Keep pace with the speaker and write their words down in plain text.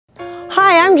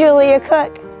Hi, I'm Julia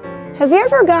Cook. Have you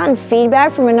ever gotten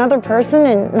feedback from another person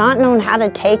and not known how to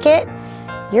take it?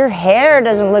 Your hair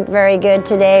doesn't look very good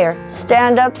today, or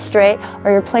stand up straight,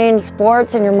 or you're playing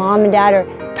sports and your mom and dad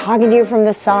are talking to you from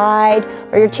the side,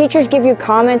 or your teachers give you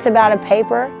comments about a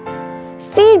paper.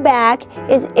 Feedback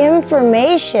is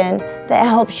information that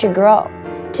helps you grow.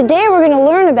 Today we're going to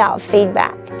learn about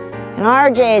feedback. And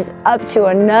RJ is up to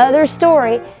another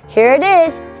story. Here it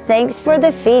is. Thanks for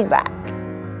the feedback.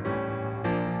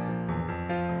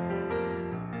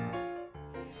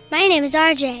 My name is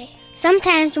RJ.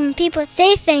 Sometimes when people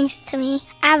say things to me,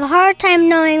 I have a hard time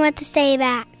knowing what to say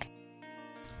back.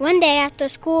 One day after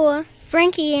school,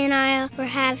 Frankie and I were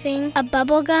having a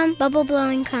bubblegum bubble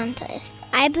blowing contest.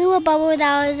 I blew a bubble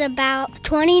that was about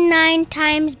 29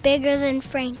 times bigger than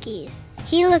Frankie's.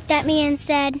 He looked at me and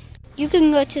said, "You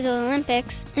can go to the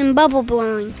Olympics in bubble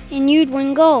blowing and you'd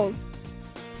win gold."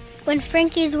 When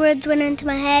Frankie's words went into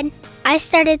my head, I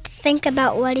started to think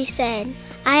about what he said.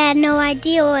 I had no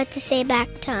idea what to say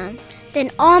back to him. Then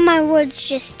all my words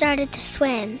just started to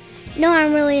swim. "No,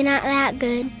 I'm really not that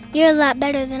good. You're a lot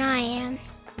better than I am."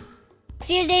 A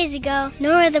few days ago,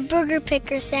 Nora the burger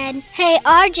picker said, "Hey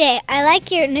RJ, I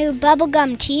like your new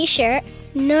bubblegum t-shirt."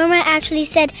 Norma actually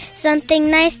said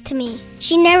something nice to me.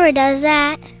 She never does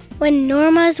that. When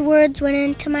Norma's words went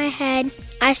into my head,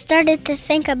 I started to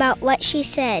think about what she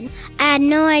said. I had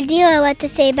no idea what to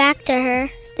say back to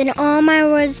her. Then all my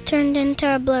words turned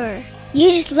into a blur.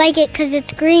 "You just like it 'cause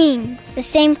it's green, the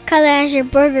same color as your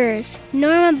burgers."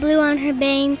 Norma blew on her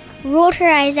bangs, rolled her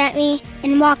eyes at me,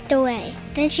 and walked away.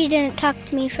 Then she didn't talk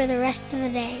to me for the rest of the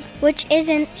day, which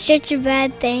isn't such a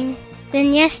bad thing.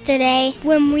 Then yesterday,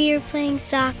 when we were playing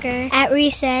soccer at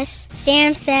recess,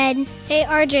 Sam said, "Hey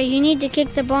RJ, you need to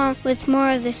kick the ball with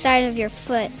more of the side of your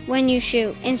foot when you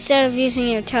shoot, instead of using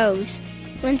your toes."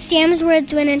 When Sam's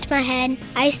words went into my head,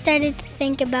 I started to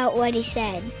think about what he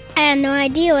said. I had no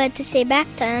idea what to say back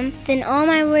to him. Then all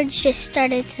my words just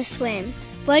started to swim.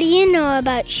 "What do you know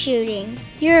about shooting?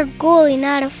 You're a goalie,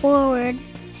 not a forward."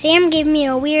 Sam gave me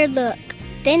a weird look.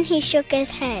 Then he shook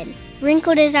his head,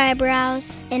 wrinkled his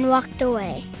eyebrows, and walked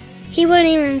away. He wouldn't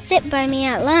even sit by me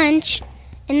at lunch.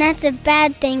 And that's a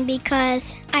bad thing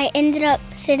because I ended up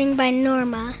sitting by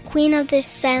Norma, queen of the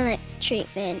silent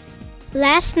treatment.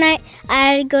 Last night, I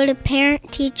had to go to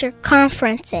parent-teacher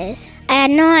conferences. I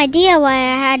had no idea why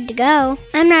I had to go.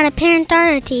 I'm not a parent or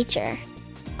a teacher.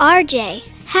 RJ,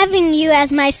 having you as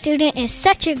my student is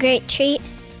such a great treat.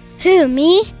 Who,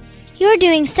 me? You're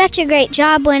doing such a great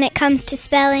job when it comes to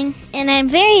spelling, and I'm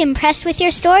very impressed with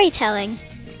your storytelling.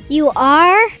 You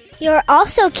are? You're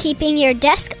also keeping your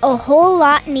desk a whole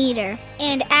lot neater.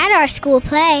 And at our school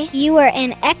play, you were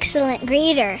an excellent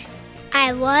greeter.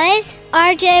 I was?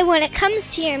 RJ, when it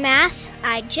comes to your math,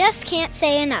 I just can't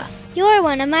say enough. You're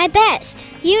one of my best.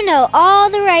 You know all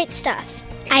the right stuff.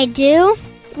 I do?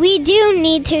 We do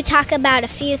need to talk about a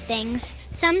few things.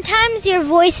 Sometimes your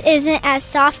voice isn't as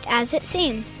soft as it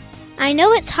seems. I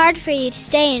know it's hard for you to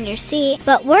stay in your seat,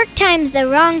 but work time's the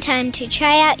wrong time to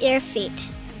try out your feet.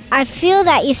 I feel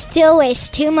that you still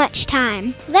waste too much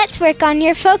time. Let's work on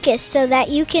your focus so that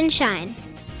you can shine.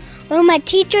 When my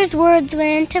teacher's words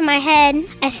went into my head,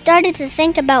 I started to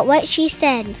think about what she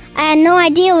said. I had no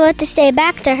idea what to say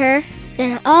back to her.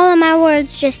 Then all of my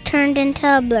words just turned into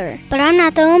a blur. But I'm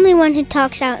not the only one who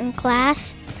talks out in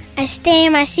class. I stay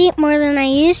in my seat more than I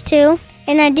used to,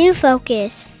 and I do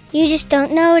focus. You just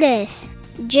don't notice.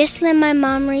 Just then my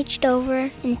mom reached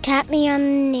over and tapped me on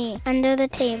the knee under the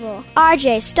table.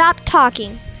 RJ, stop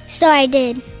talking. So I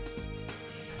did.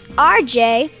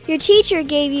 RJ, your teacher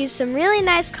gave you some really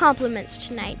nice compliments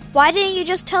tonight. Why didn't you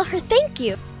just tell her thank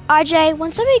you? RJ, when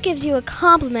somebody gives you a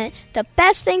compliment, the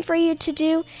best thing for you to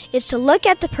do is to look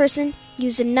at the person,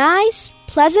 use a nice,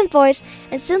 pleasant voice,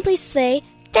 and simply say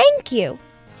thank you.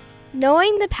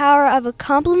 Knowing the power of a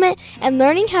compliment and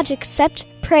learning how to accept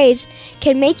praise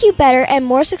can make you better and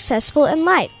more successful in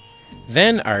life.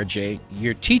 Then, RJ,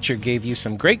 your teacher gave you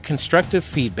some great constructive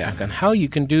feedback on how you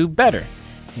can do better.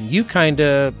 And you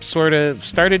sort of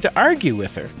started to argue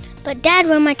with her. But Dad,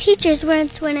 when my teacher's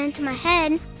words went into my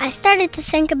head, I started to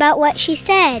think about what she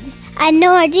said. I had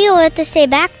no idea what to say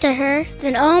back to her.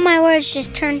 Then all my words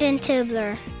just turned into a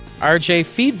blur. RJ,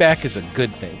 feedback is a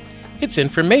good thing. It's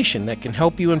information that can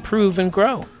help you improve and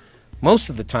grow. Most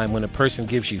of the time when a person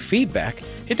gives you feedback,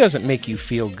 it doesn't make you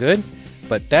feel good,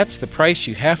 but that's the price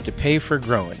you have to pay for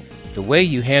growing. The way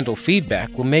you handle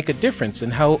feedback will make a difference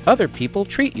in how other people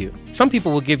treat you. Some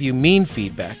people will give you mean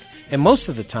feedback, and most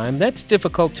of the time that's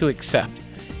difficult to accept.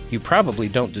 You probably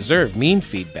don't deserve mean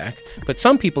feedback, but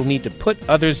some people need to put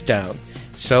others down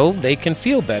so they can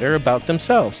feel better about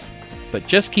themselves. But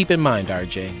just keep in mind,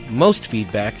 RJ, most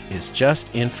feedback is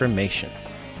just information.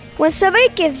 When somebody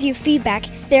gives you feedback,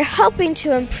 they're helping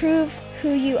to improve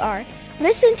who you are.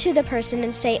 Listen to the person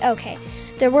and say, okay,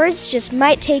 their words just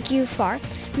might take you far.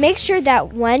 Make sure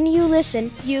that when you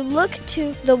listen, you look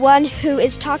to the one who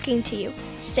is talking to you.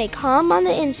 Stay calm on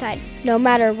the inside, no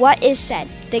matter what is said.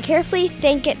 Then carefully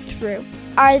think it through.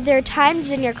 Are there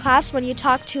times in your class when you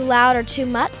talk too loud or too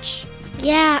much?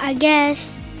 Yeah, I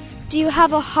guess. Do you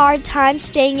have a hard time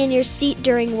staying in your seat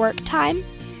during work time?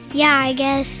 Yeah, I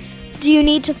guess. Do you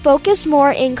need to focus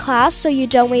more in class so you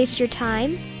don't waste your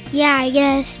time? Yeah, I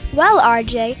guess. Well,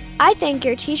 RJ, I think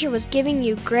your teacher was giving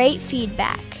you great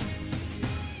feedback.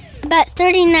 About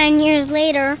 39 years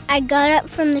later, I got up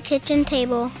from the kitchen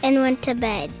table and went to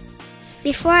bed.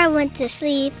 Before I went to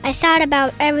sleep, I thought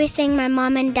about everything my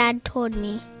mom and dad told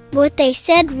me. What they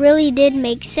said really did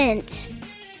make sense.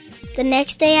 The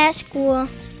next day at school,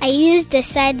 I used the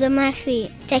sides of my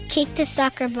feet to kick the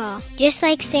soccer ball, just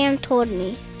like Sam told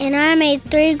me. And I made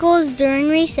 3 goals during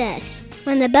recess.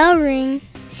 When the bell rang,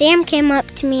 Sam came up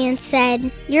to me and said,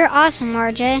 "You're awesome,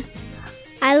 RJ."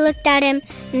 I looked at him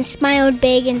and smiled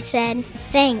big and said,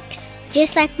 "Thanks,"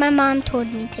 just like my mom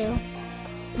told me to.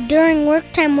 During work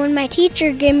time, when my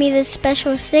teacher gave me this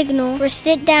special signal for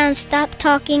sit down, stop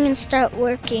talking, and start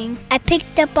working, I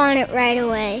picked up on it right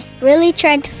away, really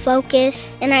tried to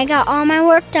focus, and I got all my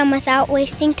work done without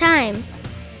wasting time.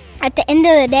 At the end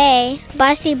of the day,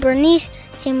 Bossy Bernice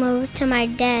came over to my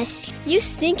desk. You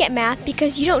stink at math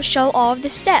because you don't show all of the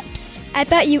steps. I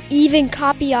bet you even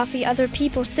copy off the other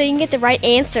people so you can get the right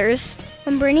answers.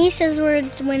 When Bernice's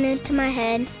words went into my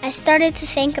head, I started to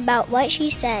think about what she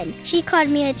said. She called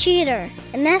me a cheater,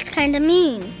 and that's kind of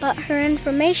mean, but her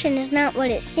information is not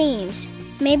what it seems.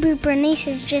 Maybe Bernice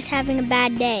is just having a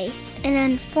bad day, and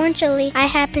unfortunately, I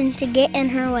happened to get in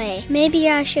her way. Maybe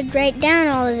I should write down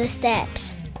all of the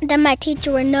steps. Then my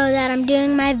teacher would know that I'm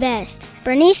doing my best.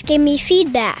 Bernice gave me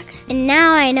feedback, and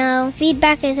now I know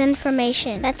feedback is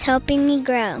information that's helping me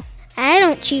grow. I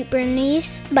don't cheat,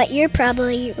 Bernice, but you're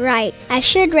probably right. I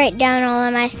should write down all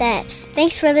of my steps.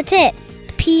 Thanks for the tip.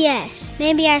 P.S.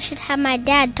 Maybe I should have my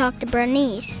dad talk to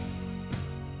Bernice.